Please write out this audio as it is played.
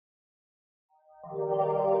Welcome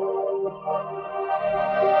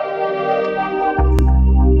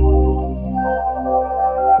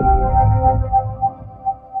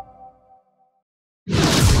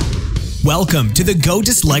to the Go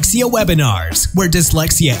Dyslexia webinars, where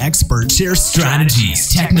dyslexia experts share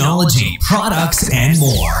strategies, technology, products, and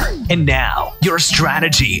more. And now, your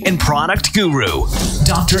strategy and product guru,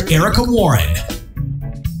 Dr. Erica Warren.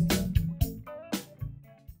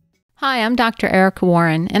 Hi, I'm Dr. Erica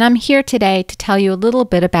Warren, and I'm here today to tell you a little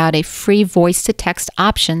bit about a free voice-to-text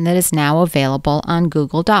option that is now available on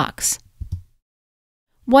Google Docs.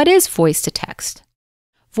 What is voice-to-text?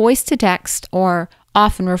 Voice-to-text, or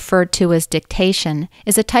often referred to as dictation,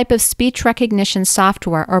 is a type of speech recognition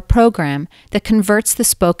software or program that converts the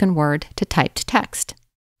spoken word to typed text.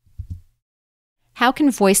 How can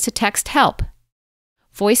voice-to-text help?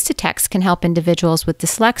 Voice-to-text can help individuals with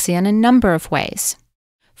dyslexia in a number of ways.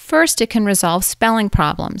 First, it can resolve spelling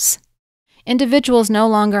problems. Individuals no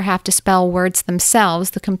longer have to spell words themselves,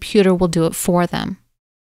 the computer will do it for them.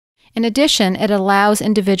 In addition, it allows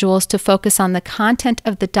individuals to focus on the content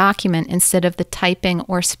of the document instead of the typing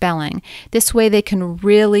or spelling. This way they can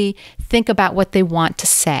really think about what they want to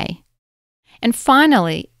say. And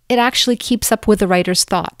finally, it actually keeps up with the writer's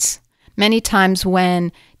thoughts. Many times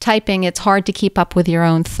when typing, it's hard to keep up with your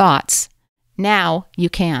own thoughts. Now you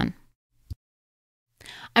can.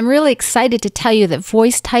 I'm really excited to tell you that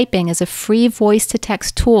Voicetyping is a free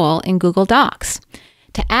voice-to-text tool in Google Docs.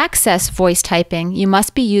 To access Voicetyping, you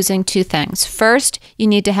must be using two things. First, you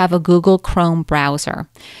need to have a Google Chrome browser.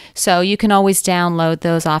 So you can always download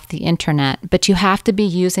those off the internet, but you have to be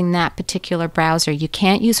using that particular browser. You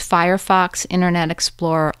can't use Firefox, Internet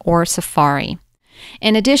Explorer, or Safari.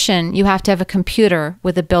 In addition, you have to have a computer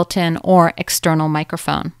with a built-in or external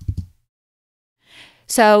microphone.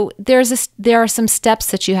 So there are some steps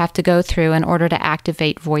that you have to go through in order to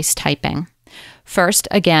activate Voicetyping. First,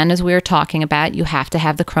 again, as we were talking about, you have to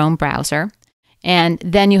have the Chrome browser, and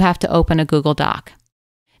then you have to open a Google Doc.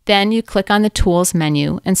 Then you click on the Tools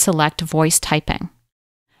menu and select Voicetyping.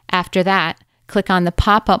 After that, click on the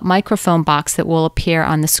pop-up microphone box that will appear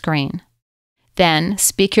on the screen. Then,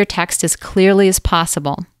 speak your text as clearly as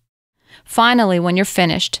possible. Finally, when you're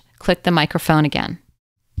finished, click the microphone again.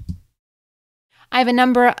 I have a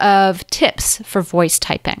number of tips for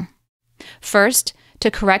Voicetyping. First,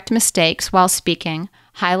 to correct mistakes while speaking,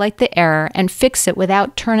 highlight the error and fix it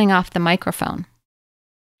without turning off the microphone.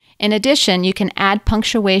 In addition, you can add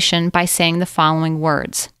punctuation by saying the following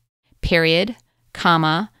words: period,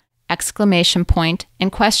 comma, exclamation point,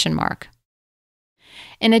 and question mark.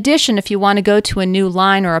 In addition, if you want to go to a new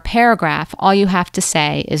line or a paragraph, all you have to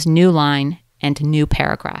say is new line and new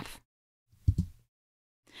paragraph.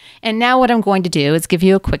 And now what I'm going to do is give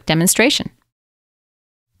you a quick demonstration.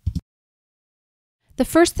 The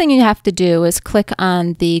first thing you have to do is click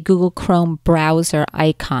on the Google Chrome browser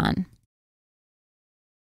icon.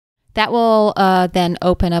 That will then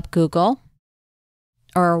open up Google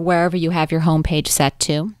or wherever you have your home page set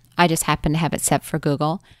to. I just happen to have it set for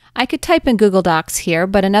Google. I could type in Google Docs here,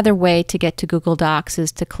 but another way to get to Google Docs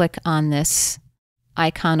is to click on this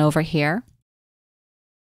icon over here.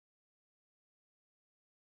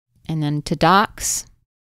 And then to Docs.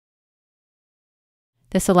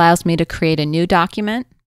 This allows me to create a new document.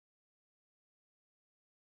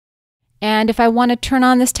 And if I want to turn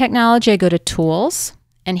on this technology, I go to Tools,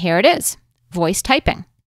 and here it is, Voicetyping.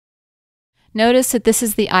 Notice that this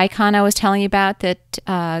is the icon I was telling you about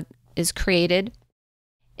that is created.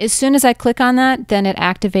 As soon as I click on that, then it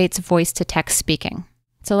activates voice-to-text speaking.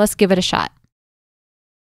 So let's give it a shot.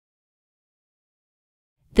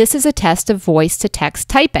 This is a test of voice-to-text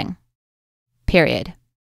typing, period.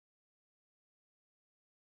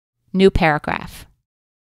 New paragraph.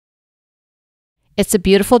 It's a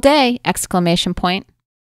beautiful day! Exclamation point.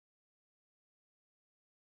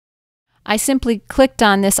 I simply clicked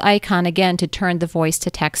on this icon again to turn the voice to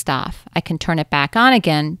text off. I can turn it back on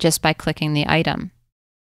again just by clicking the item.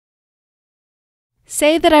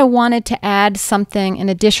 Say that I wanted to add something in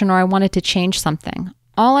addition, or I wanted to change something.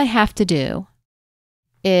 All I have to do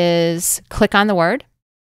is click on the word.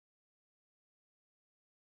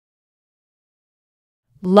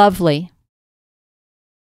 Lovely.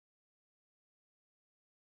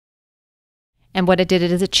 And what it did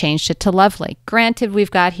is it changed it to lovely. Granted,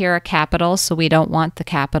 we've got here a capital, so we don't want the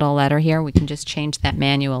capital letter here. We can just change that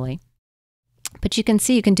manually. But you can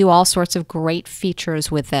see you can do all sorts of great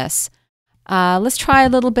features with this. Let's try a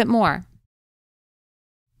little bit more.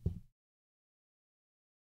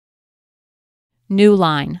 New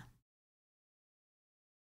line.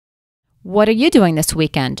 What are you doing this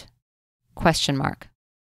weekend? Question mark.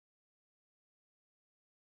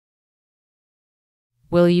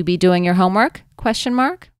 Will you be doing your homework? Question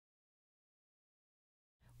mark.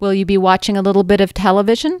 Will you be watching a little bit of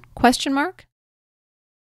television? Question mark.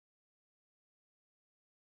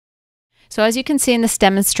 So as you can see in this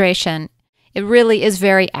demonstration, it really is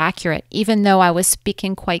very accurate. Even though I was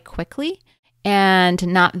speaking quite quickly and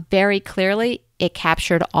not very clearly, it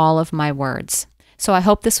captured all of my words. So I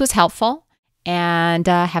hope this was helpful, and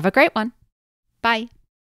have a great one. Bye.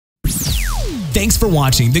 Thanks for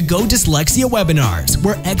watching the Go Dyslexia webinars,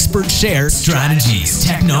 where experts share strategies,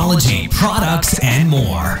 technology, products, and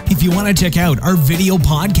more. If you want to check out our video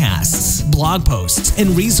podcasts, blog posts,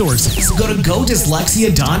 and resources, go to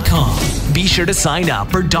godyslexia.com. Be sure to sign up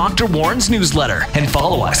for Dr. Warren's newsletter and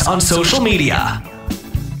follow us on social media.